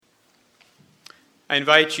I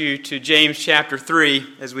invite you to James chapter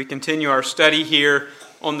 3 as we continue our study here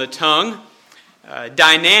on the tongue,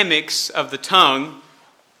 dynamics of the tongue,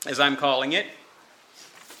 as I'm calling it.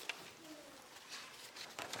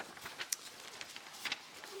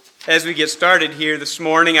 As we get started here this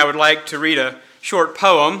morning, I would like to read a short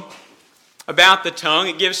poem about the tongue.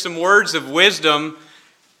 It gives some words of wisdom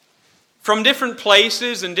from different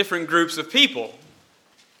places and different groups of people.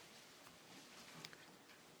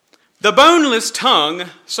 The boneless tongue,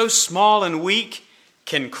 so small and weak,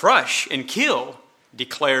 can crush and kill,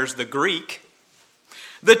 declares the Greek.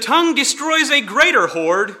 The tongue destroys a greater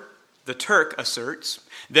horde, the Turk asserts,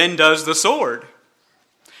 than does the sword.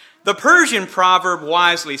 The Persian proverb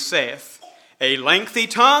wisely saith, a lengthy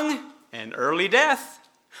tongue and early death,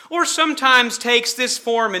 or sometimes takes this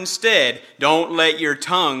form instead, don't let your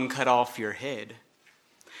tongue cut off your head.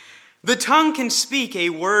 The tongue can speak a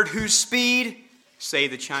word whose speed, say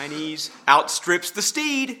the Chinese, outstrips the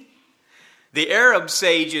steed. The Arab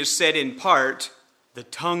sages said in part, the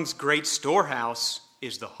tongue's great storehouse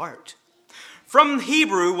is the heart. From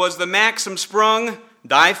Hebrew was the maxim sprung,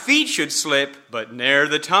 thy feet should slip, but ne'er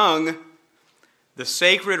the tongue. The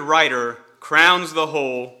sacred writer crowns the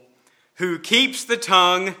whole, who keeps the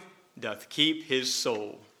tongue doth keep his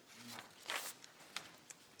soul.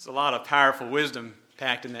 There's a lot of powerful wisdom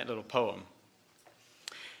packed in that little poem.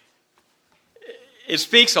 It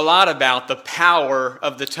speaks a lot about the power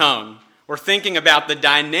of the tongue. We're thinking about the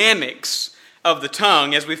dynamics of the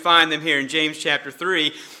tongue as we find them here in James chapter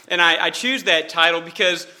 3. And I choose that title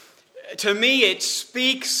because to me it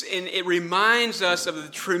speaks and it reminds us of the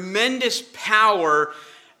tremendous power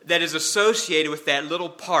that is associated with that little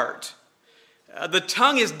part. The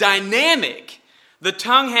tongue is dynamic. The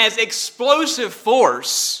tongue has explosive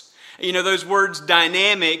force. You know, those words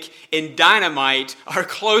dynamic and dynamite are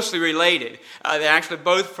closely related. They're actually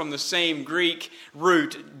both from the same Greek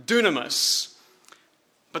root, dunamis.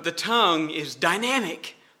 But the tongue is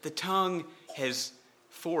dynamic. The tongue has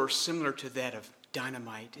force similar to that of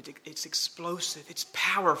dynamite. It's explosive, it's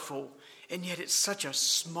powerful, and yet it's such a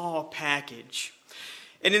small package.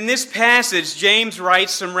 And in this passage, James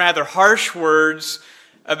writes some rather harsh words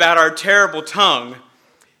about our terrible tongue.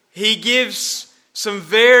 He gives some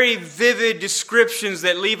very vivid descriptions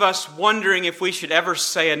that leave us wondering if we should ever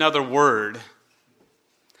say another word.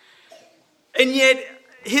 And yet,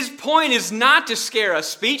 his point is not to scare us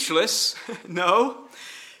speechless. No.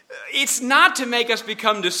 It's not to make us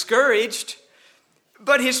become discouraged.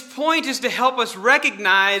 But his point is to help us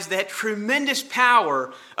recognize that tremendous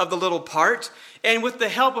power of the little part, and with the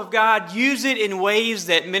help of God, use it in ways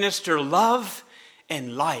that minister love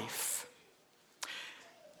and life.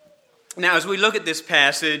 Now, as we look at this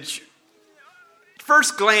passage, at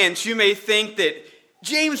first glance, you may think that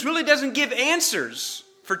James really doesn't give answers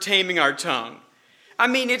for taming our tongue. I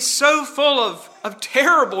mean, it's so full of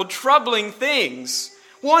terrible, troubling things,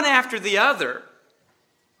 one after the other.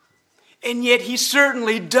 And yet he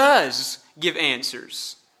certainly does give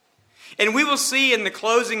answers. And we will see in the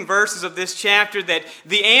closing verses of this chapter that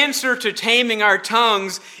the answer to taming our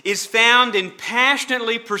tongues is found in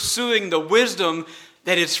passionately pursuing the wisdom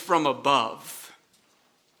that is from above.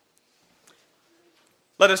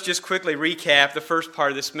 Let us just quickly recap the first part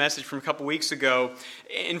of this message from a couple weeks ago.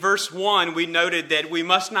 In verse 1, we noted that we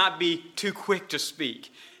must not be too quick to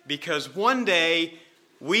speak, because one day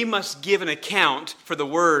we must give an account for the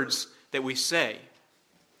words that we say.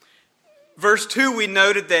 Verse 2, we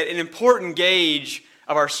noted that an important gauge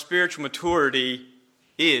of our spiritual maturity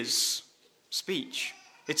is speech.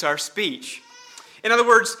 It's our speech. In other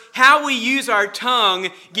words, how we use our tongue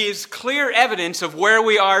gives clear evidence of where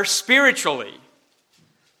we are spiritually.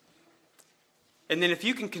 And then if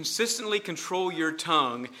you can consistently control your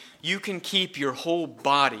tongue, you can keep your whole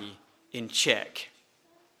body in check.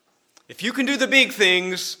 If you can do the big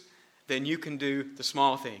things, then you can do the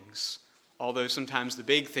small things. Although sometimes the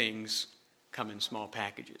big things come in small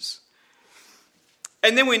packages.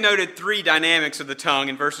 And then we noted three dynamics of the tongue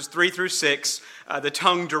in verses 3 through 6. The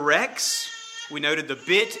tongue directs. We noted the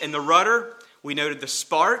bit and the rudder. We noted the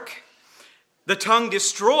spark. The tongue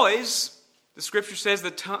destroys. The scripture says the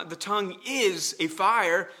tongue is a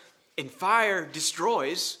fire, and fire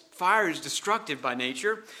destroys. Fire is destructive by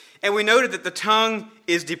nature. And we noted that the tongue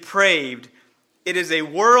is depraved. It is a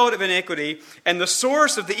world of iniquity, and the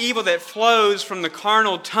source of the evil that flows from the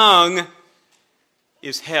carnal tongue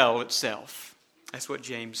is hell itself. That's what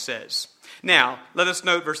James says. Now, let us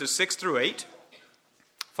note verses 6 through 8.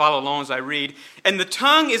 Follow along as I read. And the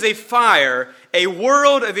tongue is a fire, a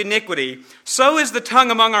world of iniquity. So is the tongue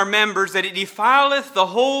among our members, that it defileth the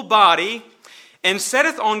whole body, and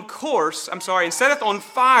setteth on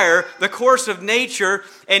fire the course of nature,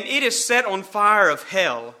 and it is set on fire of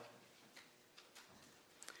hell.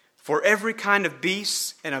 For every kind of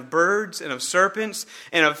beasts, and of birds, and of serpents,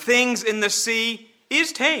 and of things in the sea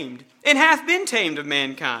is tamed, and hath been tamed of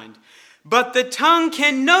mankind. But the tongue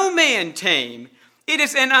can no man tame. It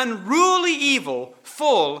is an unruly evil,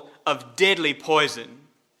 full of deadly poison.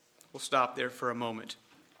 We'll stop there for a moment.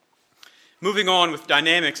 Moving on with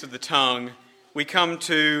dynamics of the tongue, we come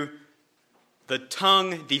to the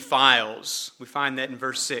tongue defiles. We find that in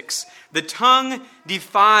verse 6. The tongue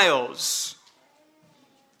defiles.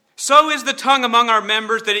 So is the tongue among our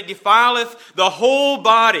members, that it defileth the whole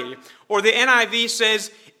body. Or the NIV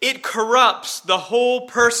says, it corrupts the whole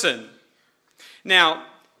person. Now,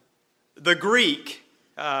 the Greek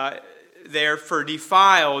there for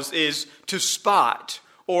defiles is to spot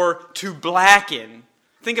or to blacken.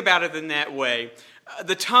 Think about it in that way.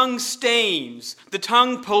 The tongue stains, the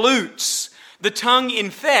tongue pollutes, the tongue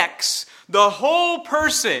infects the whole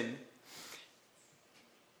person.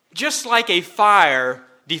 Just like a fire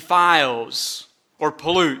defiles or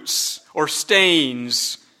pollutes or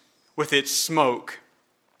stains with its smoke.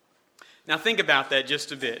 Now think about that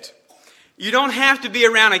just a bit. You don't have to be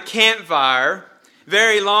around a campfire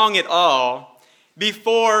very long at all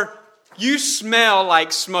before you smell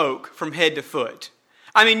like smoke from head to foot.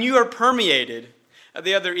 I mean, you are permeated.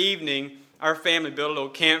 The other evening, our family built a little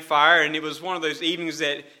campfire, and it was one of those evenings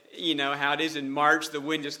that, you know how it is in March, the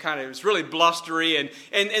wind just it was really blustery, and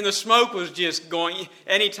the smoke was just going.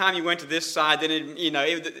 Anytime you went to this side, then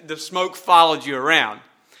the smoke followed you around.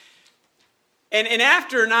 And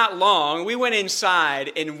after not long, we went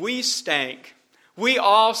inside, and we stank. We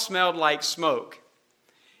all smelled like smoke.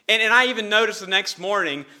 And I even noticed the next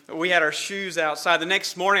morning, we had our shoes outside. The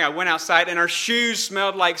next morning I went outside and our shoes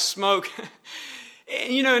smelled like smoke.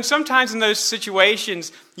 And sometimes in those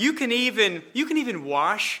situations, you can even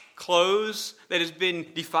wash clothes that has been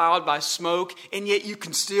defiled by smoke, and yet you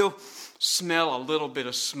can still smell a little bit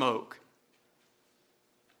of smoke.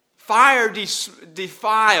 Fire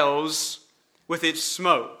defiles with its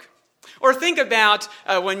smoke. Or think about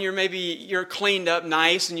when you're cleaned up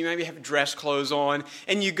nice and you maybe have dress clothes on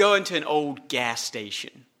and you go into an old gas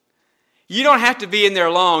station. You don't have to be in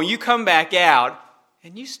there long. You come back out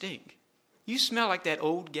and you stink. You smell like that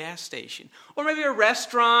old gas station. Or maybe a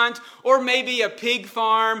restaurant, or maybe a pig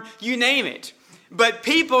farm, you name it. But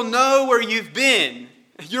people know where you've been.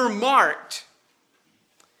 You're marked.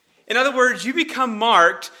 In other words, you become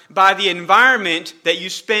marked by the environment that you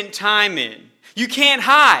spent time in. You can't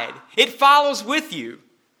hide. It follows with you.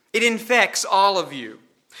 It infects all of you.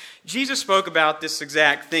 Jesus spoke about this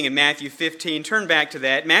exact thing in Matthew 15. Turn back to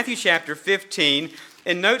that. Matthew chapter 15.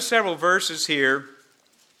 And note several verses here.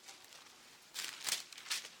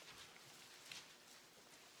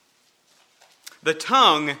 The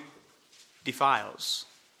tongue defiles.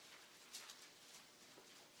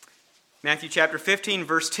 Matthew chapter 15,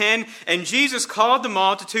 verse 10. And Jesus called the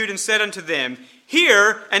multitude and said unto them,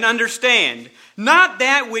 Hear and understand. Not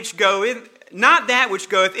that which goeth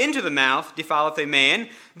into the mouth defileth a man,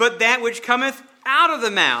 but that which cometh out of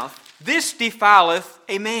the mouth, this defileth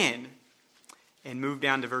a man. And move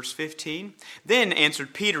down to verse 15. Then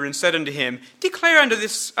answered Peter and said unto him, Declare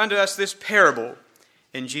unto us this parable.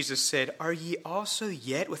 And Jesus said, Are ye also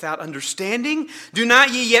yet without understanding? Do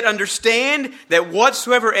not ye yet understand that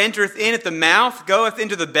whatsoever entereth in at the mouth goeth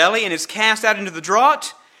into the belly and is cast out into the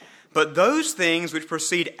draught? But those things which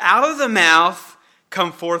proceed out of the mouth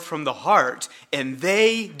come forth from the heart, and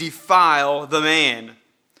they defile the man.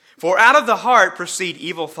 For out of the heart proceed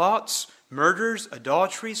evil thoughts, murders,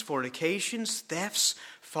 adulteries, fornications, thefts,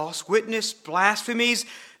 false witness, blasphemies.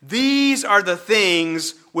 These are the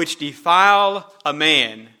things which defile a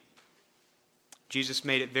man. Jesus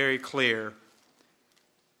made it very clear.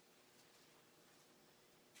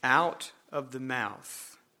 Out of the mouth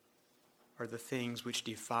are the things which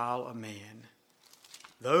defile a man.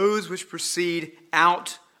 Those which proceed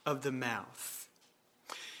out of the mouth.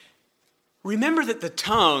 Remember that the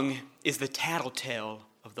tongue is the tattletale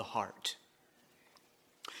of the heart.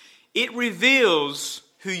 It reveals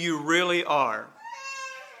who you really are.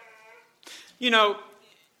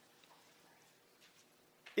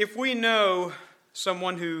 If we know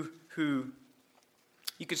someone who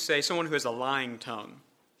you could say someone who has a lying tongue.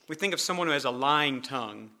 We think of someone who has a lying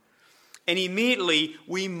tongue, and immediately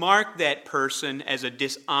we mark that person as a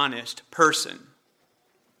dishonest person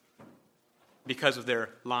because of their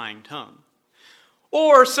lying tongue.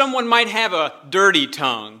 Or someone might have a dirty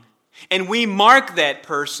tongue, and we mark that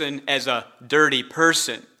person as a dirty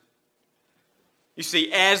person. You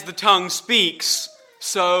see, as the tongue speaks,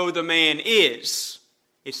 so the man is.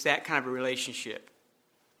 It's that kind of a relationship.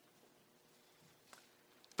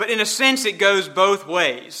 But in a sense, it goes both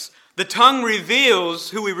ways. The tongue reveals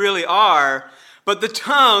who we really are, but the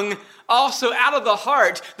tongue also, out of the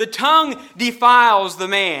heart, the tongue defiles the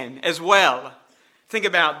man as well. Think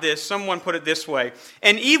about this. Someone put it this way.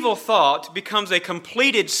 An evil thought becomes a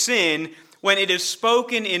completed sin when it is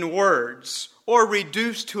spoken in words or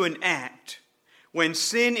reduced to an act. When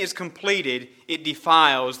sin is completed, it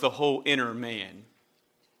defiles the whole inner man.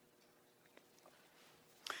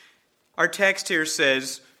 Our text here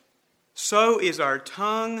says, "So is our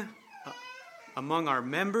tongue among our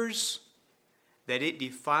members, that it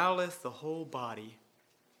defileth the whole body."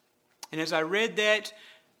 And as I read that,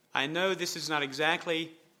 I know this is not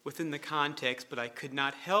exactly within the context, but I could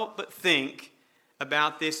not help but think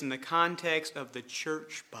about this in the context of the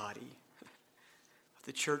church body. Of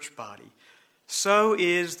the church body. So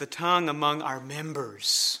is the tongue among our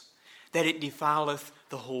members, that it defileth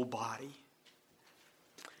the whole body.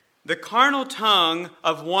 The carnal tongue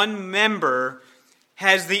of one member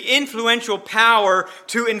has the influential power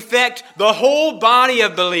to infect the whole body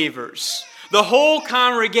of believers, the whole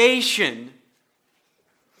congregation.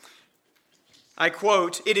 I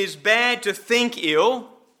quote, "It is bad to think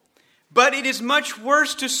ill, but it is much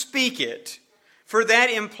worse to speak it, for that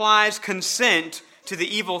implies consent to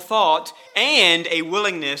the evil thought and a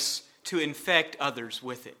willingness to infect others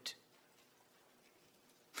with it."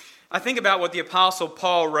 I think about what the Apostle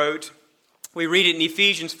Paul wrote. We read it in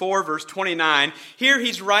Ephesians 4, verse 29. Here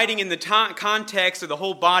he's writing in the context of the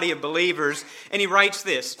whole body of believers, and he writes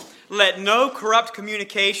this, "Let no corrupt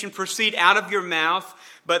communication proceed out of your mouth,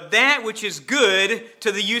 but that which is good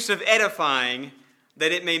to the use of edifying,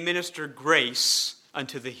 that it may minister grace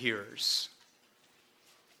unto the hearers."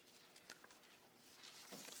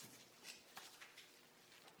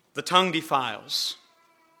 The tongue defiles.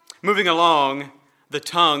 Moving along, the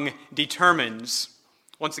tongue determines.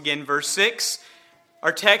 Once again, verse 6,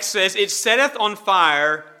 our text says, "It setteth on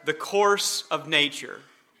fire the course of nature."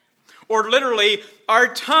 Or literally,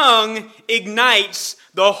 our tongue ignites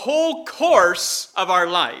the whole course of our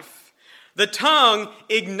life. The tongue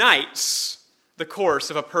ignites the course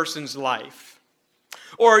of a person's life.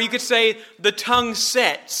 Or you could say the tongue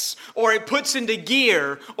sets, or it puts into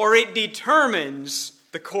gear, or it determines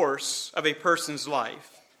the course of a person's life.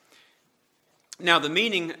 Now, the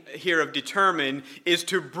meaning here of determine is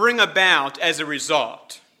to bring about as a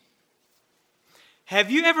result. Have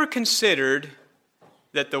you ever considered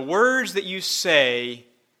that the words that you say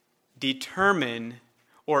determine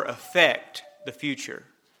or affect the future?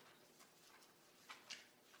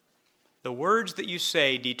 The words that you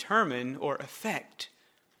say determine or affect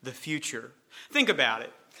the future. Think about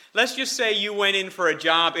it. Let's just say you went in for a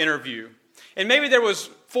job interview, and maybe there was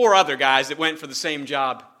 4 other guys that went for the same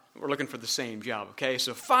job. We're looking for the same job, okay?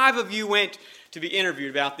 So 5 of you went to be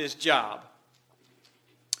interviewed about this job.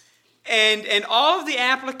 And all of the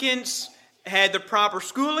applicants had the proper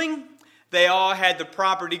schooling. They all had the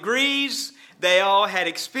proper degrees. They all had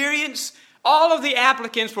experience. All of the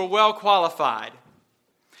applicants were well qualified.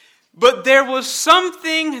 But there was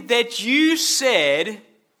something that you said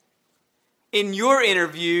in your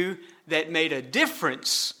interview that made a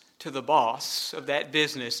difference to the boss of that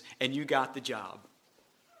business, and you got the job.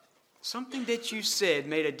 Something that you said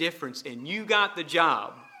made a difference, and you got the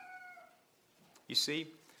job. You see,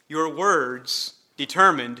 your words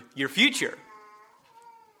determined your future.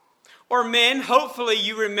 Or men, hopefully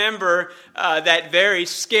you remember that very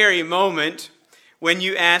scary moment when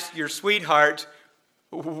you asked your sweetheart,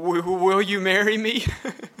 "Will you marry me?"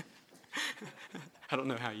 I don't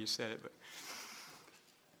know how you said it, but.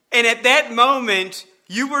 And at that moment,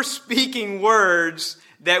 you were speaking words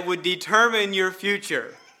that would determine your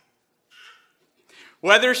future.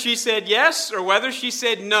 Whether she said yes or whether she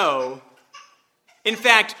said no, in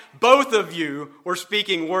fact, both of you were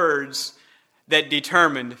speaking words that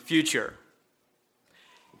determined future.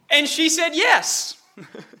 And she said yes.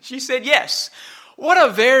 She said yes. What a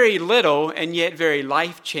very little and yet very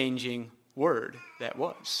life-changing word that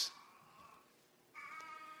was.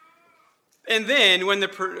 And then when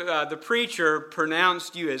the preacher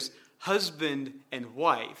pronounced you as husband and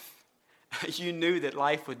wife, you knew that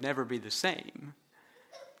life would never be the same.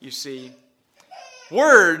 You see,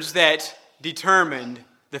 words that determined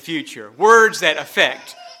the future, words that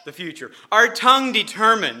affect the future. Our tongue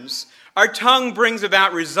determines. Our tongue brings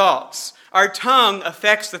about results. Our tongue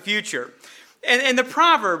affects the future. And the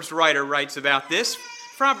Proverbs writer writes about this.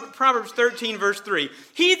 Proverbs 13, verse 3.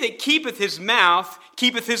 "He that keepeth his mouth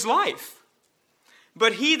keepeth his life,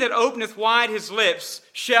 but he that openeth wide his lips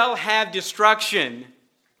shall have destruction."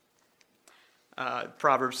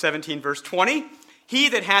 Proverbs 17, verse 20, he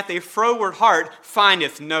that hath a froward heart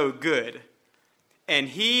findeth no good, and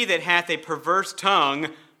he that hath a perverse tongue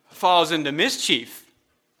falls into mischief.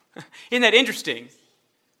 Isn't that interesting?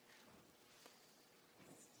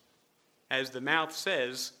 As the mouth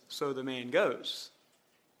says, so the man goes.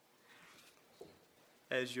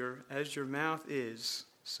 As your mouth is,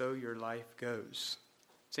 so your life goes.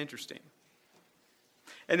 It's interesting.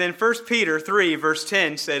 And then 1 Peter 3, verse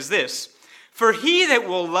 10 says this, for he that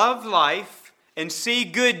will love life and see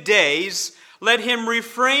good days, let him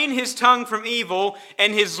refrain his tongue from evil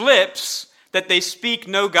and his lips that they speak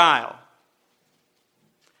no guile.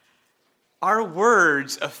 Our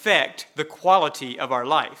words affect the quality of our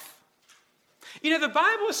life. You know, the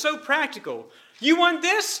Bible is so practical. You want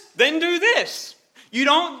this? Then do this. You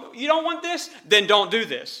don't want this? Then don't do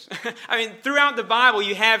this. I mean, throughout the Bible,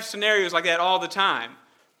 you have scenarios like that all the time.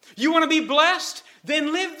 You want to be blessed?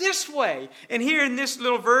 Then live this way. And here in this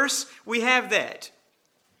little verse, we have that.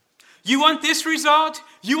 You want this result?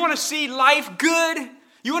 You want to see life good?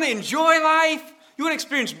 You want to enjoy life? You want to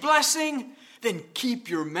experience blessing? Then keep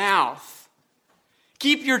your mouth.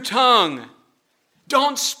 Keep your tongue.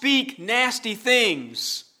 Don't speak nasty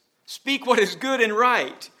things. Speak what is good and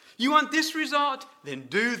right. You want this result? Then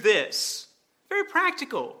do this. Very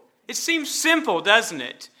practical. It seems simple, doesn't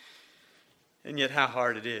it? And yet how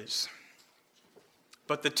hard it is.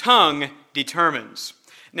 But the tongue determines.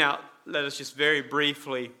 Now, let us just very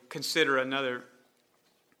briefly consider another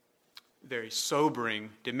very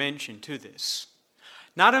sobering dimension to this.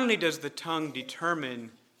 Not only does the tongue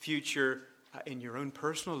determine future in your own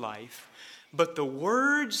personal life, but the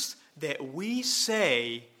words that we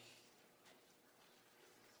say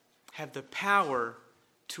have the power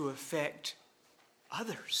to affect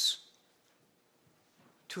others,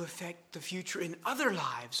 to affect the future in other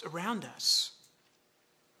lives around us.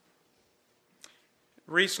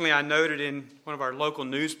 Recently, I noted in one of our local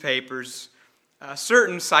newspapers, a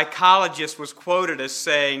certain psychologist was quoted as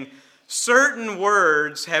saying, certain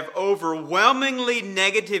words have overwhelmingly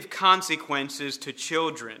negative consequences to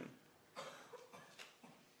children. I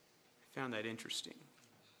found that interesting.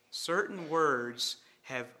 Certain words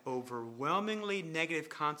have overwhelmingly negative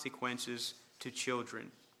consequences to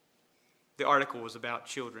children. The article was about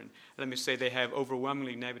children. Let me say they have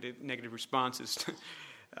overwhelmingly negative responses to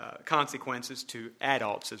consequences to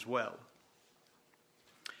adults as well.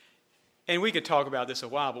 And we could talk about this a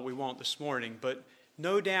while, but we won't this morning. But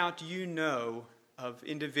no doubt you know of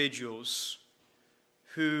individuals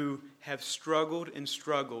who have struggled and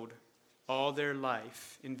struggled all their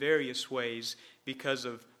life in various ways because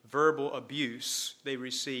of verbal abuse they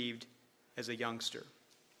received as a youngster.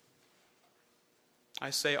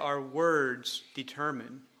 I say our words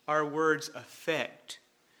determine, our words affect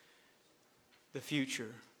the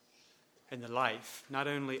future and the life, not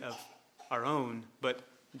only of our own, but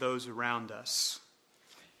those around us.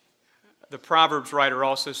 The Proverbs writer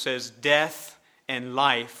also says, death and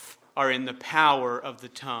life are in the power of the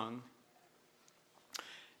tongue.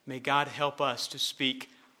 May God help us to speak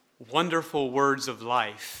wonderful words of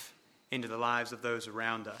life into the lives of those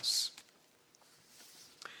around us.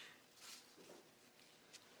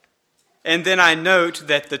 And then I note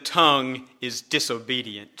that the tongue is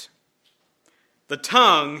disobedient. The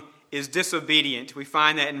tongue is disobedient. We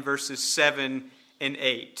find that in verses 7 and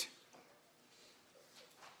 8.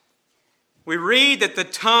 We read that the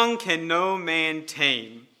tongue can no man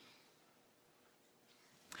tame.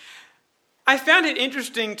 I found it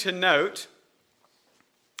interesting to note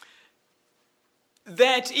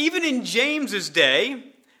that even in James's day,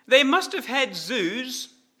 they must have had zoos,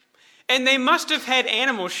 and they must have had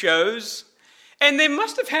animal shows, and they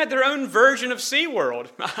must have had their own version of SeaWorld.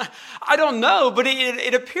 I don't know, but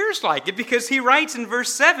it appears like it, because he writes in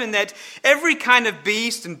verse 7 that every kind of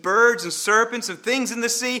beast and birds and serpents and things in the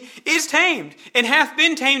sea is tamed and hath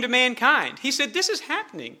been tamed to mankind. He said this is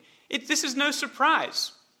happening. This is no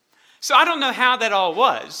surprise. So I don't know how that all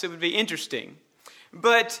was. It would be interesting.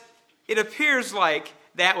 But it appears like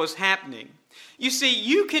that was happening. You see,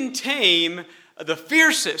 you can tame the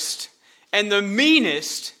fiercest and the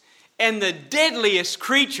meanest and the deadliest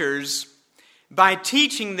creatures by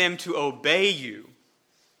teaching them to obey you.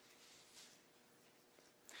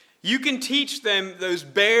 You can teach them, those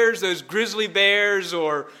bears, those grizzly bears,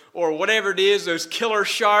 or whatever it is, those killer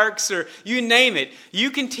sharks, or you name it. You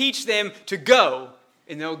can teach them to go,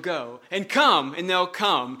 and they'll go, and come, and they'll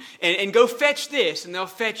come, and go fetch this, and they'll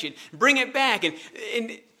fetch it, bring it back.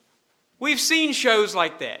 And we've seen shows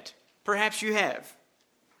like that. Perhaps you have.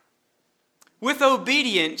 With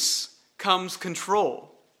obedience comes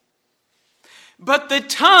control. But the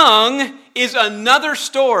tongue is another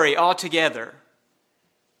story altogether.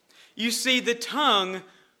 You see, the tongue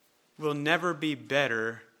will never be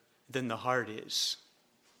better than the heart is.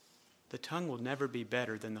 The tongue will never be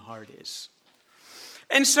better than the heart is.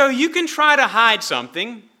 And so you can try to hide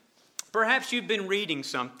something. Perhaps you've been reading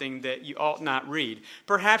something that you ought not read.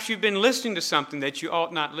 Perhaps you've been listening to something that you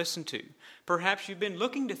ought not listen to. Perhaps you've been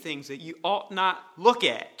looking to things that you ought not look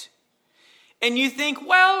at. And you think,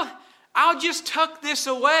 well, I'll just tuck this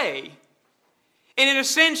away. And in a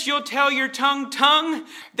sense, you'll tell your tongue,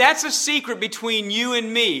 that's a secret between you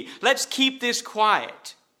and me. Let's keep this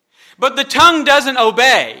quiet. But the tongue doesn't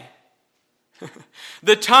obey.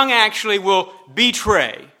 The tongue actually will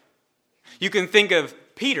betray. You can think of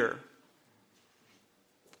Peter.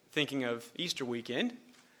 Thinking of Easter weekend.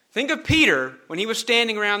 Think of Peter when he was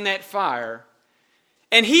standing around that fire.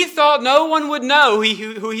 And he thought no one would know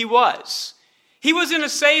who he was. He was in a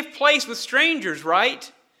safe place with strangers,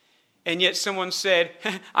 right? And yet someone said,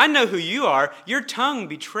 I know who you are. Your tongue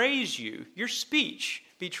betrays you. Your speech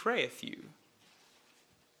betrayeth you.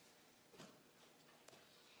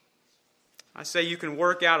 I say you can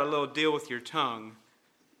work out a little deal with your tongue,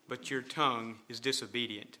 but your tongue is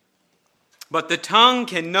disobedient. But the tongue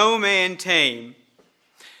can no man tame.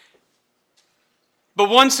 But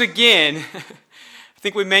once again, I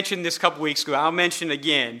think we mentioned this a couple weeks ago. I'll mention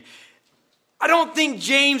again. I don't think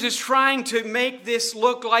James is trying to make this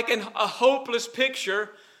look like a hopeless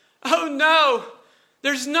picture. Oh no,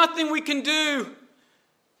 there's nothing we can do.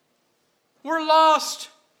 We're lost.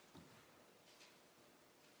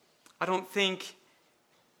 I don't think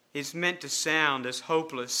it's meant to sound as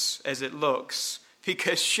hopeless as it looks,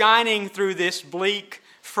 because shining through this bleak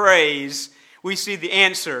phrase, we see the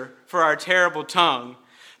answer for our terrible tongue.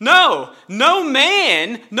 No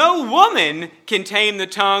man, no woman can tame the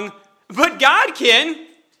tongue, but God can.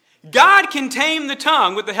 God can tame the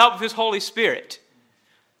tongue with the help of His Holy Spirit.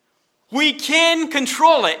 We can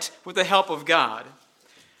control it with the help of God.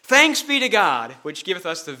 Thanks be to God, which giveth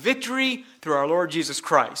us the victory through our Lord Jesus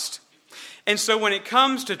Christ. And so when it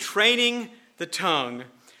comes to training the tongue,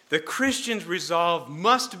 the Christian's resolve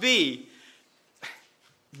must be,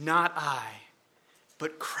 not I,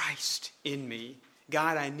 but Christ in me.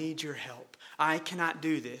 God, I need your help. I cannot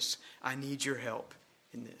do this. I need your help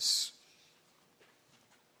in this.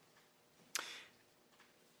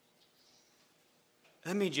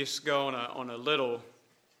 Let me just go on a little,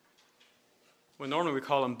 well, normally we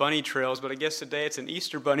call them bunny trails, but I guess today it's an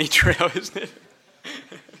Easter bunny trail, isn't it?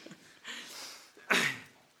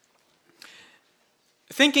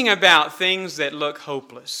 Thinking about things that look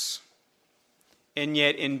hopeless, and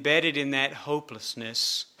yet embedded in that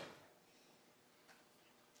hopelessness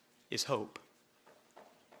is hope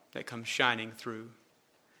that comes shining through.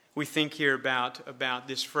 We think here about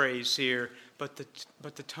this phrase here, but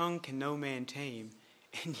the tongue can no man tame,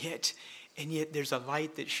 and yet there's a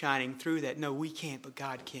light that's shining through that. No, we can't, but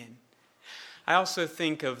God can. I also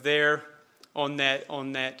think of there on that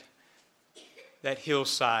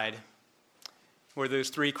hillside where those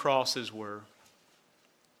 3 crosses were.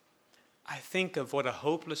 I think of what a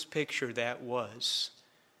hopeless picture that was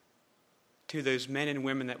to those men and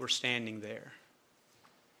women that were standing there.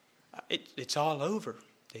 It's all over,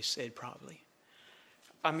 they said probably.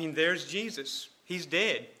 I mean, there's Jesus. He's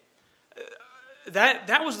dead.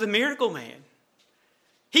 That was the miracle man.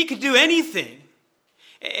 He could do anything.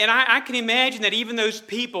 And I can imagine that even those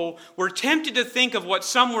people were tempted to think of what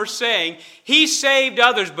some were saying. He saved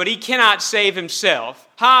others, but he cannot save himself.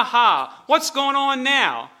 Ha ha, what's going on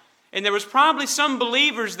now? And there was probably some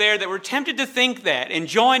believers there that were tempted to think that and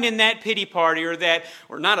join in that pity party, or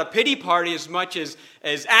not a pity party as much as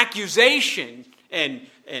accusation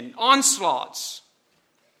and onslaughts.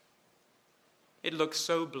 It looked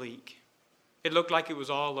so bleak. It looked like it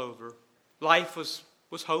was all over. Life was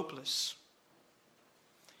hopeless.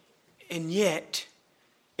 And yet,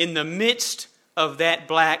 in the midst of that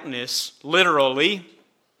blackness, literally,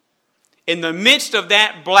 in the midst of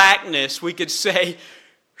that blackness, we could say,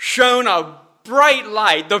 shone a bright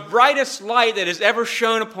light, the brightest light that has ever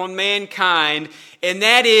shone upon mankind, and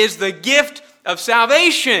that is the gift of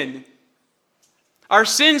salvation. Our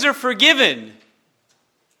sins are forgiven.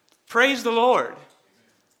 Praise the Lord.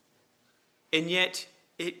 And yet,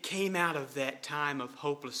 it came out of that time of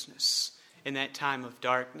hopelessness, in that time of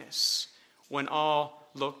darkness, when all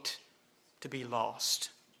looked to be lost.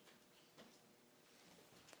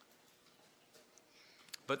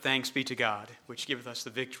 But thanks be to God, which giveth us the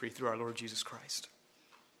victory through our Lord Jesus Christ.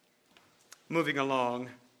 Moving along,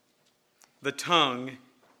 the tongue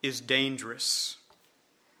is dangerous.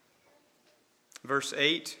 Verse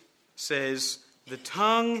 8 says, the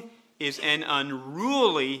tongue is an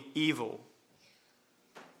unruly evil.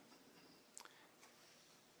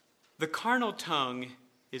 The carnal tongue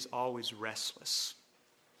is always restless.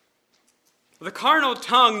 The carnal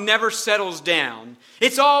tongue never settles down.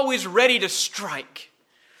 It's always ready to strike.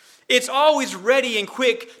 It's always ready and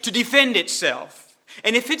quick to defend itself.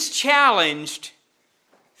 And if it's challenged,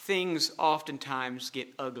 things oftentimes get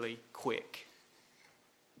ugly quick.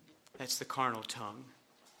 That's the carnal tongue.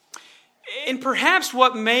 And perhaps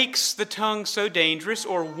what makes the tongue so dangerous,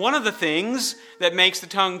 or one of the things that makes the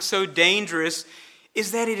tongue so dangerous,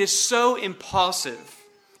 is that it is so impulsive.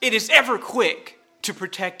 It is ever quick to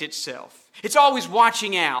protect itself. It's always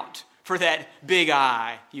watching out for that big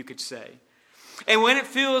eye, you could say. And when it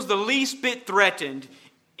feels the least bit threatened,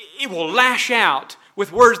 it will lash out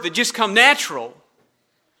with words that just come natural.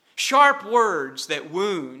 Sharp words that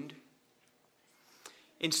wound,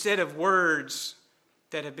 instead of words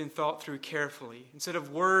that have been thought through carefully, instead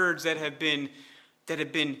of words that have been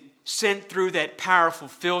sent through that powerful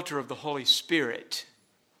filter of the Holy Spirit.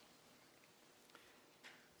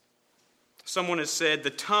 Someone has said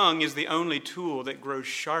the tongue is the only tool that grows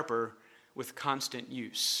sharper with constant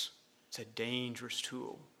use. It's a dangerous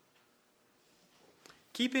tool.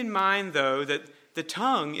 Keep in mind, though, that the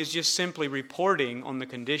tongue is just simply reporting on the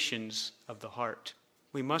conditions of the heart.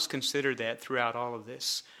 We must consider that throughout all of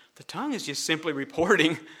this. The tongue is just simply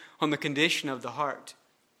reporting on the condition of the heart.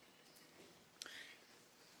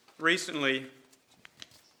 Recently,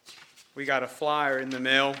 we got a flyer in the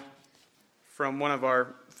mail from one of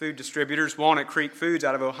our food distributors, Walnut Creek Foods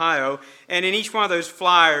out of Ohio. And in each one of those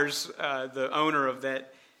flyers, the owner of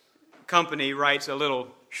that company writes a little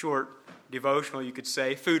short devotional, you could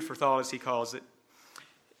say, food for thought as he calls it.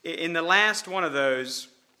 In the last one of those,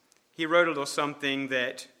 he wrote a little something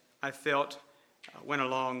that I felt went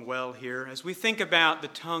along well here. As we think about the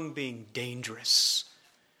tongue being dangerous,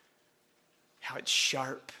 how it's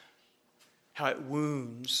sharp, how it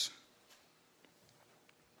wounds.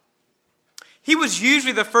 He was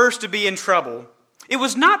usually the first to be in trouble. It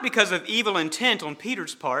was not because of evil intent on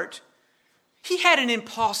Peter's part. He had an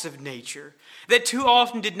impulsive nature that too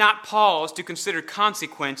often did not pause to consider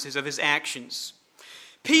consequences of his actions.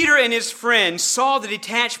 Peter and his friends saw the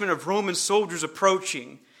detachment of Roman soldiers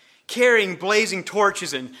approaching, carrying blazing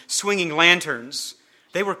torches and swinging lanterns.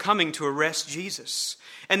 They were coming to arrest Jesus.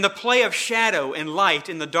 And the play of shadow and light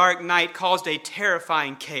in the dark night caused a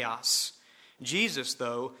terrifying chaos. Jesus,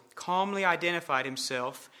 though, calmly identified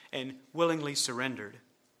himself and willingly surrendered.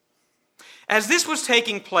 As this was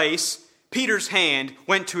taking place, Peter's hand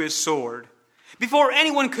went to his sword. Before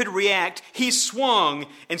anyone could react, he swung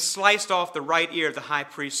and sliced off the right ear of the high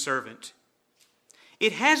priest's servant.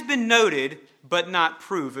 It has been noted, but not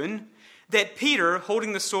proven, that Peter,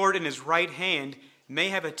 holding the sword in his right hand, may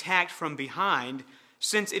have attacked from behind,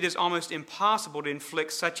 since it is almost impossible to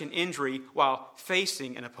inflict such an injury while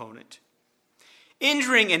facing an opponent.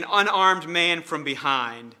 Injuring an unarmed man from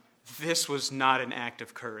behind, this was not an act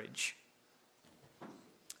of courage.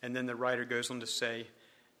 And then the writer goes on to say,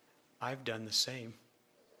 I've done the same.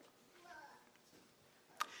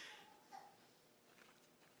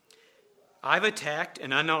 I've attacked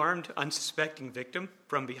an unarmed, unsuspecting victim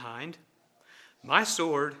from behind. My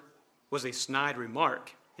sword was a snide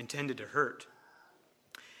remark intended to hurt.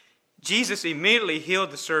 Jesus immediately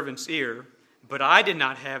healed the servant's ear, but I did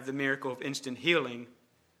not have the miracle of instant healing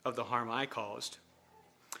of the harm I caused.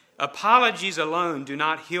 Apologies alone do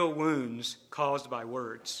not heal wounds caused by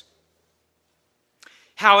words.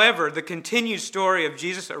 However, the continued story of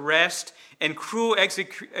Jesus' arrest and cruel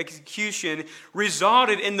execution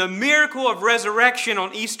resulted in the miracle of resurrection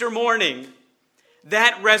on Easter morning.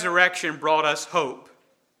 That resurrection brought us hope.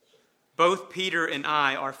 Both Peter and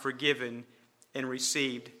I are forgiven and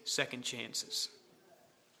received second chances.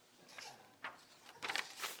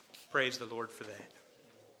 Praise the Lord for that.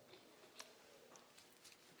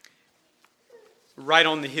 Right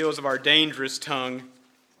on the heels of our dangerous tongue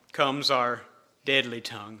comes our deadly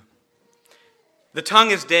tongue. The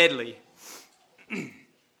tongue is deadly.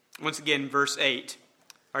 Once again, verse 8,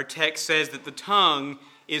 our text says that the tongue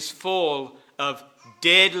is full of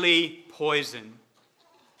deadly poison.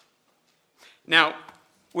 Now,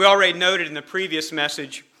 we already noted in the previous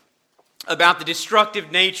message about the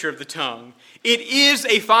destructive nature of the tongue. It is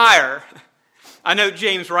a fire. I know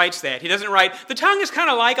James writes that. He doesn't write, the tongue is kind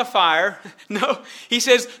of like a fire. No, he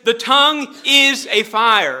says, the tongue is a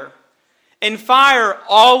fire. And fire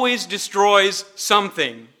always destroys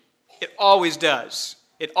something. It always does.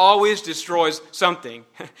 It always destroys something.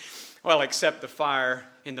 Well, except the fire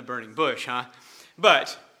in the burning bush, huh?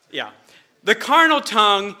 But, yeah. The carnal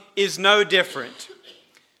tongue is no different.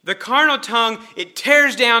 The carnal tongue, it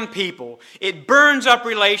tears down people. It burns up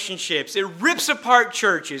relationships. It rips apart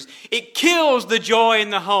churches. It kills the joy in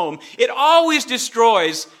the home. It always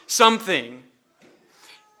destroys something.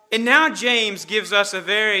 And now James gives us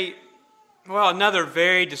another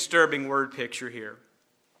very disturbing word picture here.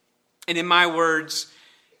 And in my words,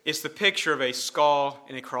 it's the picture of a skull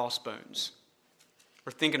and a crossbones.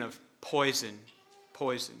 We're thinking of poison.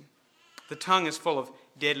 The tongue is full of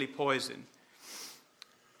deadly poison.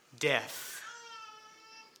 Death.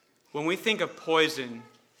 When we think of poison,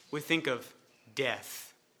 we think of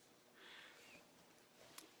death.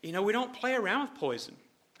 We don't play around with poison.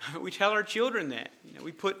 We tell our children that.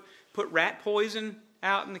 We put rat poison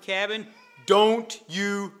out in the cabin. Don't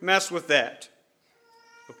you mess with that.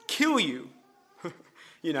 It'll kill you.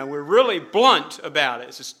 We're really blunt about it.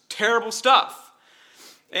 It's just terrible stuff.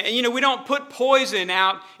 And, we don't put poison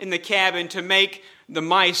out in the cabin to make the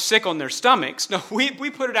mice sick on their stomachs. No, we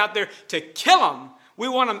put it out there to kill them. We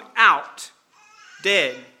want them out.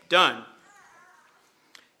 Dead. Done.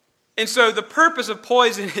 And so the purpose of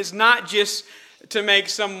poison is not just to make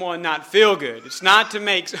someone not feel good. It's not to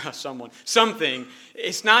make something.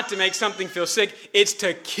 It's not to make something feel sick. It's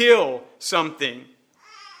to kill something.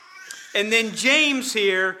 And then James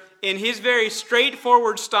here, in his very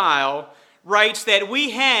straightforward style, writes that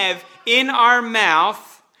we have in our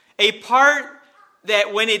mouth a part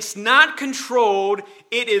that when it's not controlled,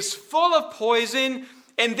 it is full of poison,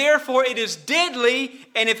 and therefore it is deadly,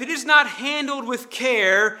 and if it is not handled with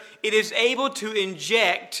care, it is able to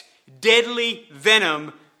inject deadly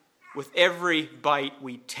venom with every bite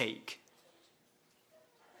we take.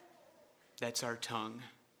 That's our tongue.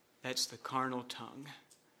 That's the carnal tongue,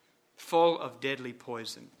 full of deadly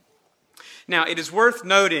poison. Now, it is worth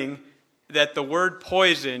noting that the word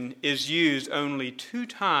poison is used only 2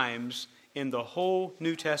 times in the whole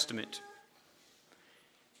New Testament.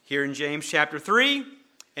 Here in James chapter 3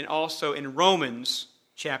 and also in Romans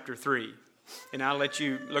chapter 3. And I'll let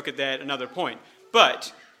you look at that another point.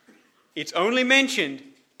 But it's only mentioned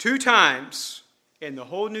 2 times in the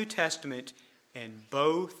whole New Testament, and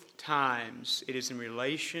both times it is in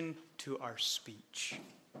relation to our speech.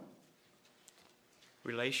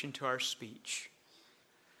 Relation to our speech.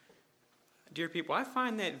 Dear people, I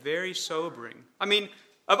find that very sobering.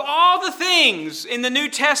 Of all the things in the New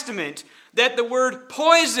Testament that the word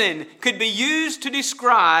poison could be used to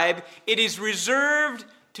describe, it is reserved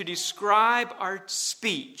to describe our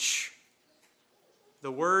speech.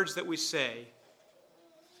 The words that we say.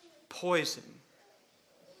 Poison.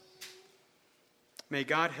 May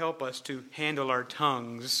God help us to handle our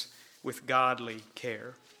tongues with godly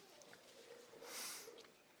care.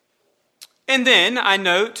 And then I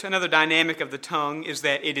note another dynamic of the tongue is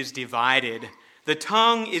that it is divided. The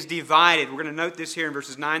tongue is divided. We're going to note this here in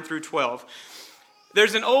verses 9 through 12.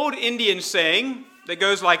 There's an old Indian saying that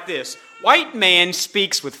goes like this. White man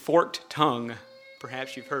speaks with forked tongue.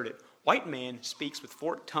 Perhaps you've heard it. White man speaks with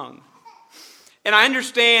forked tongue. And I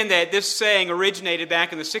understand that this saying originated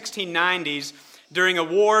back in the 1690s during a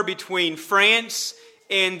war between France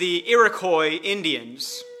and the Iroquois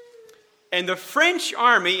Indians. And the French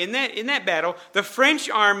army, in that battle, the French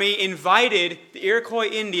army invited the Iroquois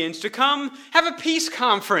Indians to come have a peace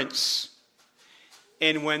conference.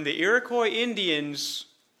 And when the Iroquois Indians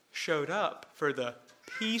showed up for the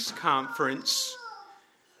peace conference,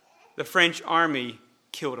 the French army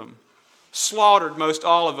killed them. Slaughtered most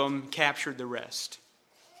all of them, captured the rest.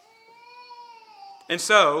 And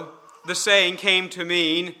so, the saying came to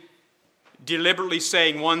mean deliberately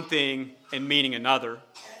saying one thing and meaning another.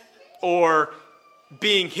 Or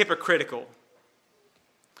being hypocritical.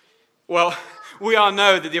 Well, we all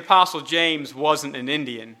know that the Apostle James wasn't an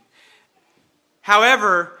Indian.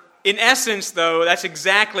 However, in essence, though, that's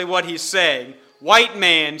exactly what he's saying. White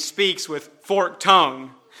man speaks with forked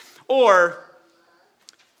tongue. Or,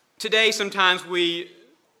 today sometimes we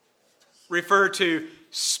refer to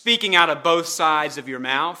speaking out of both sides of your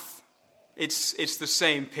mouth. It's the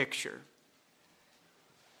same picture.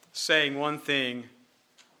 Saying one thing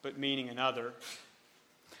but meaning another.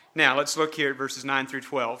 Now, let's look here at verses 9 through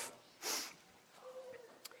 12.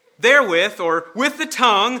 Therewith, or with the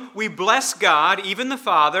tongue, we bless God, even the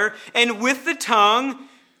Father, and with the tongue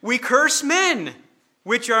we curse men,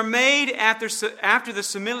 which are made after the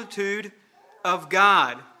similitude of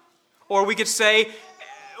God. Or we could say,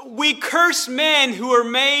 we curse men who are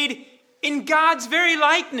made in God's very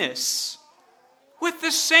likeness, with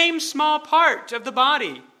the same small part of the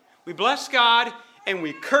body. We bless God, and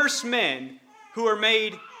we curse men who are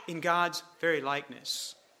made in God's very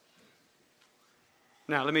likeness.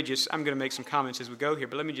 Now, I'm going to make some comments as we go here,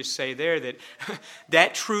 but let me just say there that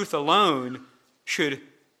that truth alone should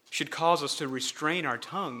should cause us to restrain our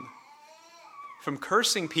tongue from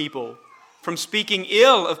cursing people, from speaking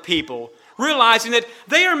ill of people, realizing that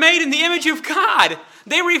they are made in the image of God.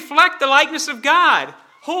 They reflect the likeness of God.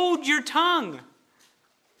 Hold your tongue.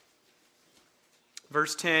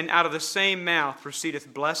 Verse 10, out of the same mouth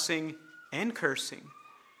proceedeth blessing and cursing.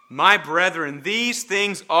 My brethren, these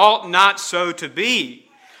things ought not so to be.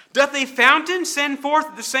 Doth a fountain send forth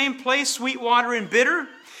at the same place sweet water and bitter?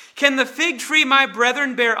 Can the fig tree, my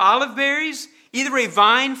brethren, bear olive berries, either a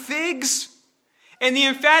vine figs? And the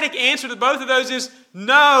emphatic answer to both of those is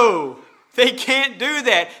no, they can't do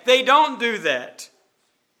that. They don't do that.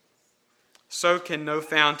 So can no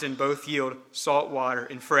fountain both yield salt water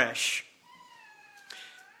and fresh.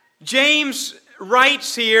 James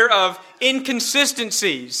writes here of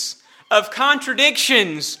inconsistencies, of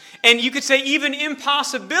contradictions, and you could say even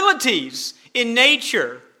impossibilities in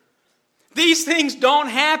nature. These things don't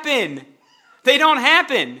happen. They don't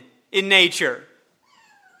happen in nature.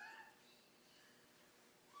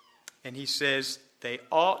 And he says they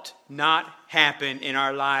ought not happen in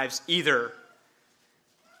our lives either.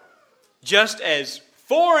 Just as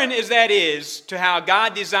foreign as that is to how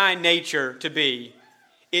God designed nature to be,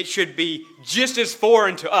 it should be just as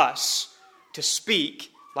foreign to us to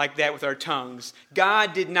speak like that with our tongues.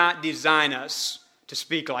 God did not design us to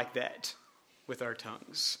speak like that with our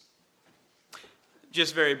tongues.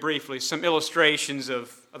 Just very briefly, some illustrations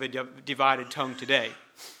of a divided tongue today.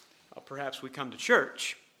 Perhaps we come to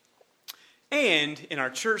church, and in our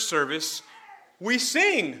church service, we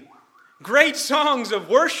sing great songs of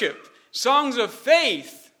worship, songs of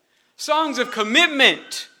faith, songs of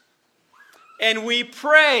commitment. And we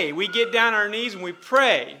pray. We get down on our knees and we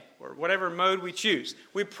pray, or whatever mode we choose.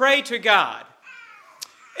 We pray to God.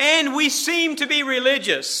 And we seem to be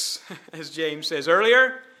religious, as James says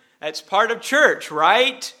earlier. That's part of church,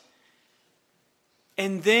 right?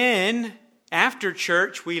 And then, after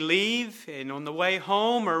church, we leave, and on the way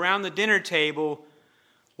home or around the dinner table,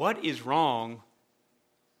 what is wrong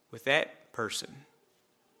with that person?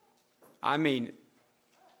 I mean,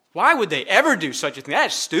 why would they ever do such a thing?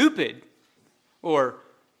 That's stupid. Or,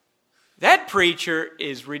 that preacher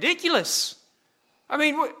is ridiculous. I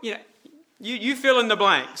mean, you fill in the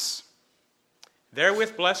blanks.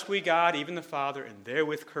 Therewith bless we God, even the Father, and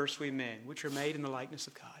therewith curse we men, which are made in the likeness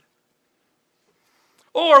of God.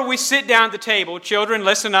 Or we sit down at the table. Children,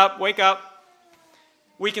 listen up, wake up.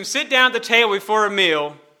 We can sit down at the table before a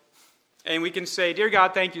meal, and we can say, Dear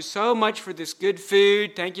God, thank you so much for this good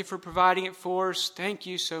food. Thank you for providing it for us. Thank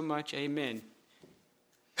you so much. Amen.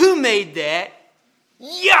 Who made that?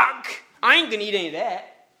 Yuck! I ain't going to eat any of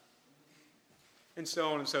that. And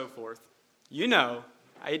so on and so forth. You know,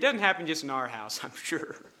 it doesn't happen just in our house, I'm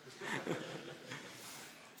sure.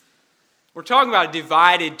 We're talking about a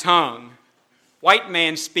divided tongue. White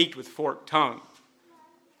man speak with forked tongue.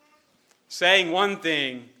 Saying one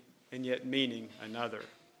thing and yet meaning another.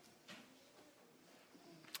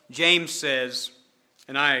 James says,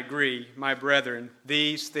 and I agree, my brethren,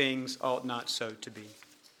 these things ought not so to be.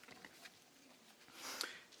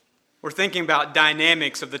 We're thinking about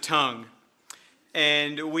dynamics of the tongue,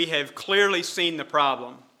 and we have clearly seen the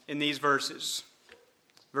problem in these verses.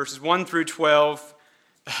 Verses 1 through 12,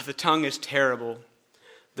 the tongue is terrible.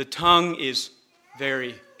 The tongue is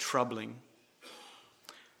very troubling.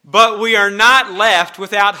 But we are not left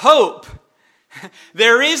without hope.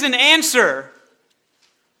 There is an answer.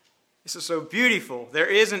 This is so beautiful. There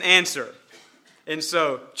is an answer. And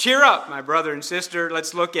so, cheer up, my brother and sister.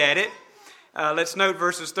 Let's look at it. Let's note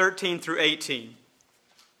verses 13 through 18.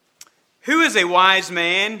 Who is a wise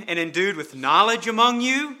man and endued with knowledge among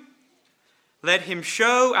you? Let him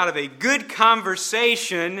show out of a good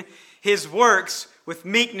conversation his works with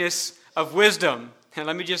meekness of wisdom. And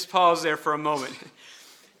let me just pause there for a moment.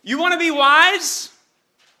 You want to be wise?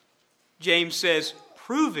 James says,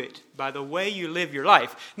 prove it by the way you live your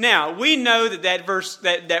life. Now, we know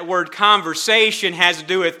that word conversation has to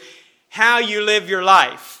do with how you live your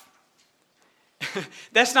life.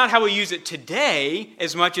 That's not how we use it today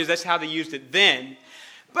as much as that's how they used it then.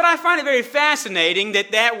 But I find it very fascinating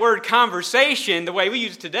that word conversation, the way we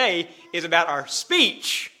use it today, is about our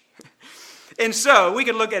speech. And so we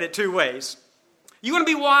can look at it two ways. You want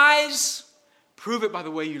to be wise? Prove it by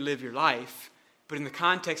the way you live your life. But in the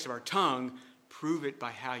context of our tongue, prove it by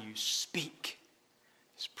how you speak.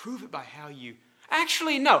 Just prove it by how you...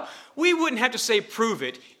 Actually, no. We wouldn't have to say prove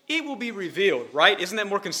it. It will be revealed, right? Isn't that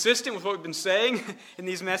more consistent with what we've been saying in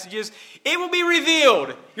these messages? It will be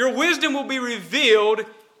revealed. Your wisdom will be revealed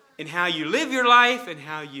in how you live your life and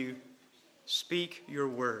how you speak your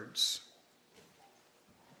words.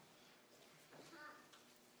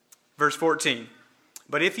 Verse 14.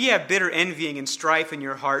 But if ye have bitter envying and strife in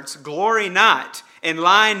your hearts, glory not and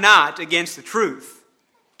lie not against the truth.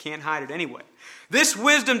 Can't hide it anyway. This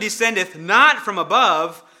wisdom descendeth not from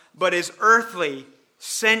above, but is earthly,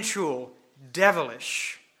 sensual,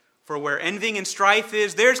 devilish. For where envying and strife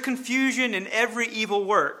is, there's confusion in every evil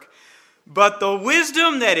work. But the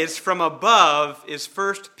wisdom that is from above is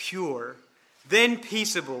first pure, then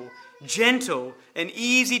peaceable, gentle, and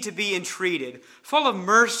easy to be entreated, full of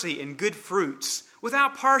mercy and good fruits,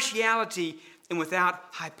 without partiality and without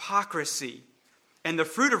hypocrisy. And the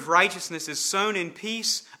fruit of righteousness is sown in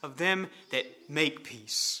peace of them that make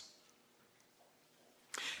peace.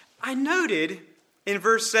 I noted in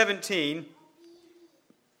verse 17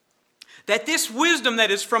 that this wisdom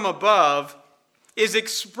that is from above is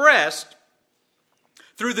expressed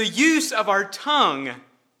through the use of our tongue.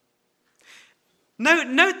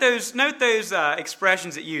 Note those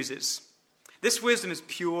expressions it uses. This wisdom is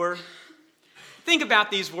pure. Think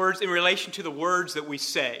about these words in relation to the words that we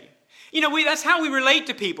say. That's how we relate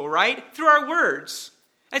to people, right? Through our words.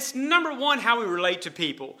 That's number one, how we relate to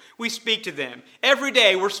people. We speak to them. Every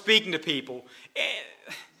day we're speaking to people.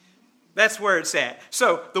 That's where it's at.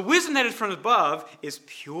 So the wisdom that is from above is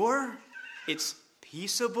pure. It's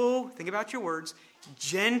peaceable. Think about your words.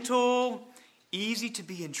 Gentle. Easy to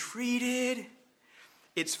be entreated.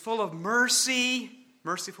 It's full of mercy.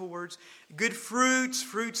 Merciful words. Good fruits.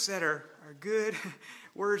 Fruits that are good.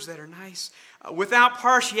 Words that are nice. Without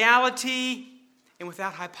partiality and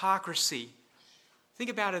without hypocrisy. Think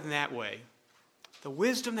about it in that way. The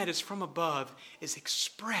wisdom that is from above is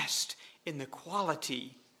expressed in the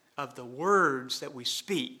quality of the words that we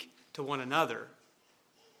speak to one another.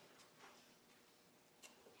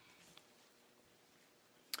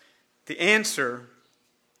 The answer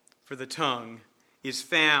for the tongue is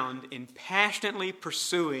found in passionately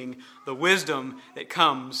pursuing the wisdom that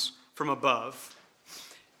comes from above.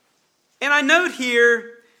 And I note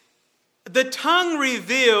here, the tongue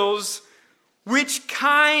reveals which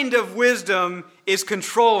kind of wisdom is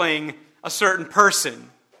controlling a certain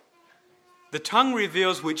person. The tongue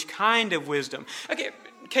reveals which kind of wisdom. Okay,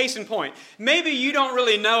 case in point. Maybe you don't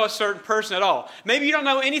really know a certain person at all. Maybe you don't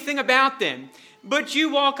know anything about them. But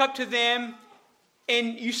you walk up to them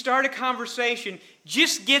and you start a conversation.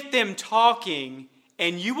 Just get them talking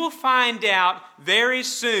and you will find out very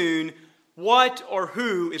soon what or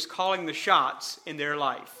who is calling the shots in their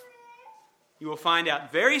life. You will find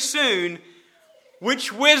out very soon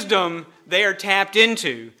which wisdom they are tapped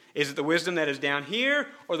into. Is it the wisdom that is down here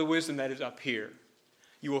or the wisdom that is up here?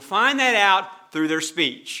 You will find that out through their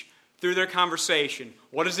speech, through their conversation.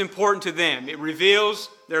 What is important to them? It reveals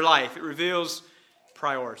their life. It reveals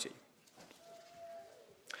priority.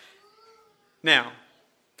 Now,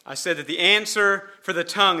 I said that the answer for the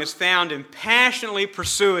tongue is found in passionately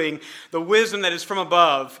pursuing the wisdom that is from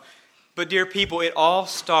above. But dear people, it all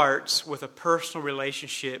starts with a personal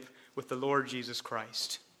relationship with the Lord Jesus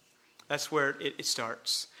Christ. That's where it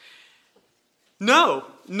starts. No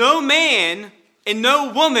man and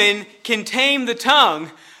no woman can tame the tongue,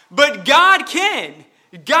 but God can.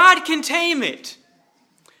 God can tame it.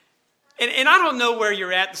 And I don't know where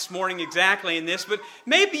you're at this morning exactly in this, but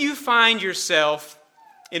maybe you find yourself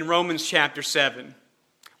in Romans chapter 7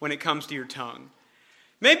 when it comes to your tongue.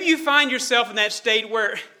 Maybe you find yourself in that state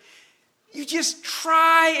where you just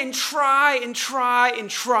try and try and try and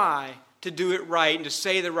try to do it right and to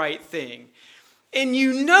say the right thing. And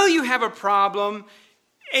you know you have a problem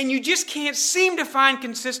and you just can't seem to find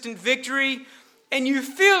consistent victory and you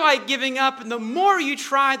feel like giving up, and the more you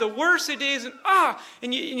try, the worse it is.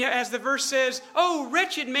 And as the verse says, "Oh,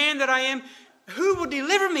 wretched man that I am, who will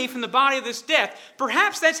deliver me from the body of this death?"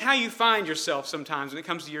 Perhaps that's how you find yourself sometimes when it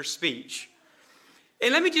comes to your speech.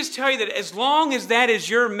 And let me just tell you that as long as that is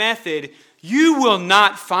your method, you will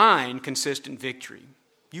not find consistent victory.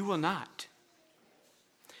 You will not.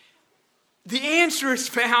 The answer is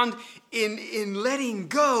found in letting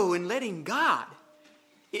go and letting God.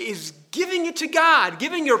 It is giving it to God,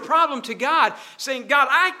 giving your problem to God, saying, "God,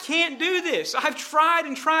 I can't do this. I've tried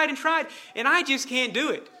and tried and tried, and I just can't do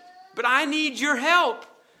it. But I need your help."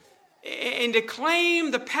 And to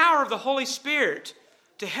claim the power of the Holy Spirit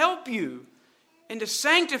to help you and to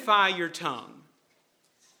sanctify your tongue.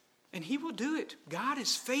 And He will do it. God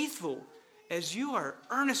is faithful as you are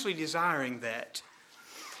earnestly desiring that.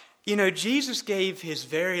 Jesus gave His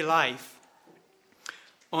very life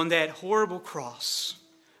on that horrible cross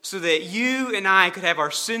so that you and I could have our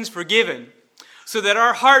sins forgiven, so that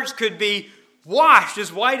our hearts could be washed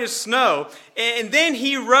as white as snow. And then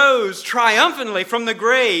He rose triumphantly from the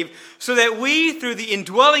grave so that we, through the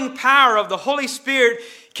indwelling power of the Holy Spirit,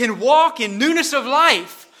 can walk in newness of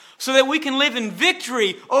life, so that we can live in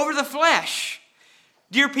victory over the flesh.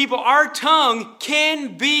 Dear people, our tongue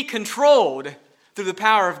can be controlled through the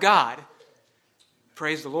power of God.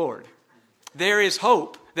 Praise the Lord. There is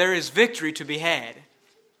hope. There is victory to be had.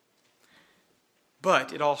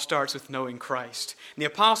 But it all starts with knowing Christ. And the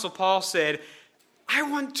Apostle Paul said, I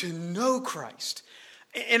want to know Christ.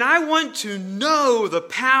 And I want to know the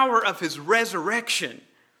power of His resurrection.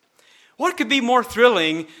 What could be more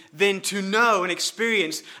thrilling than to know and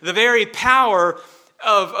experience the very power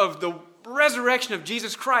of the resurrection of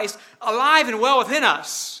Jesus Christ alive and well within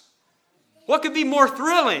us? What could be more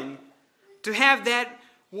thrilling to have that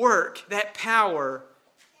work, that power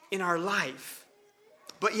in our life?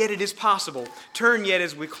 But yet it is possible. Turn yet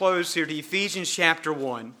as we close here to Ephesians chapter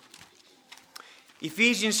 1.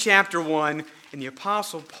 Ephesians chapter 1, and the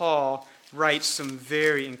Apostle Paul writes some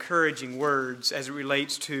very encouraging words as it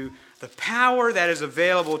relates to the power that is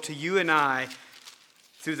available to you and I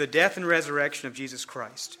through the death and resurrection of Jesus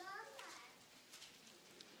Christ.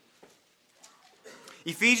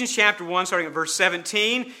 Ephesians chapter 1, starting at verse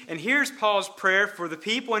 17. And here's Paul's prayer for the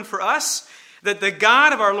people and for us, that the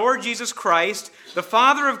God of our Lord Jesus Christ, the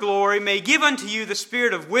Father of glory, may give unto you the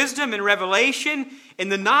spirit of wisdom and revelation in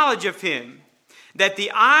the knowledge of Him, that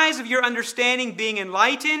the eyes of your understanding being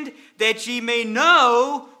enlightened, that ye may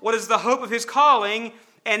know what is the hope of His calling,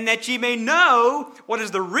 and that ye may know what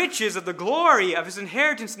is the riches of the glory of His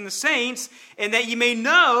inheritance in the saints, and that ye may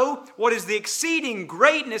know what is the exceeding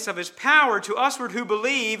greatness of His power to usward who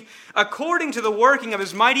believe, according to the working of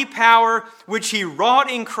His mighty power, which He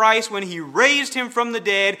wrought in Christ when He raised Him from the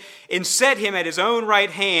dead and set Him at His own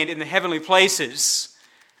right hand in the heavenly places.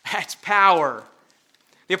 That's power.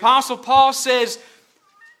 The Apostle Paul says,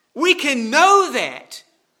 we can know that.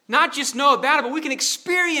 Not just know about it, but we can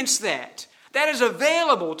experience that. That is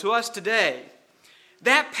available to us today.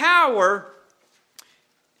 That power,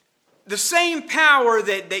 the same power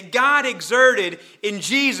that God exerted in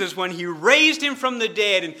Jesus when He raised Him from the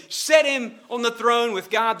dead and set Him on the throne with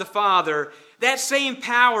God the Father, that same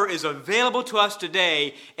power is available to us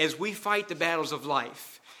today as we fight the battles of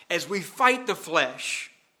life, as we fight the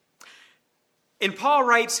flesh. And Paul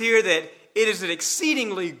writes here that it is an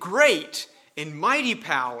exceedingly great and mighty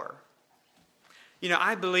power. You know,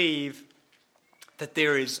 I believe that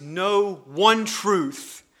there is no one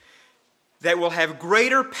truth that will have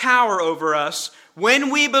greater power over us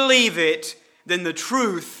when we believe it than the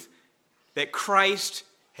truth that Christ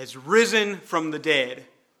has risen from the dead.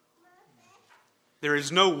 There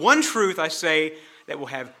is no one truth, I say, that will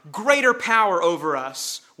have greater power over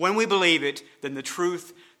us when we believe it than the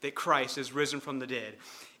truth that Christ has risen from the dead.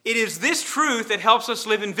 It is this truth that helps us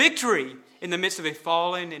live in victory in the midst of a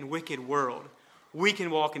fallen and wicked world. We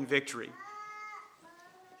can walk in victory.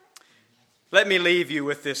 Let me leave you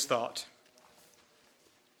with this thought.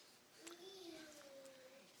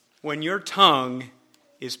 When your tongue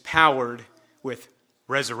is powered with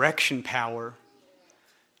resurrection power,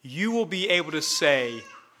 you will be able to say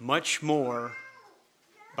much more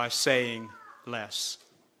by saying less.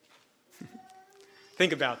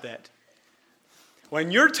 Think about that.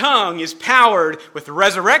 When your tongue is powered with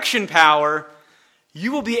resurrection power,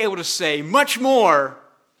 you will be able to say much more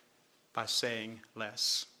by saying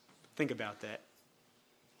less. Think about that.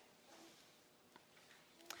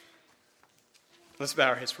 Let's bow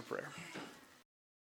our heads for prayer.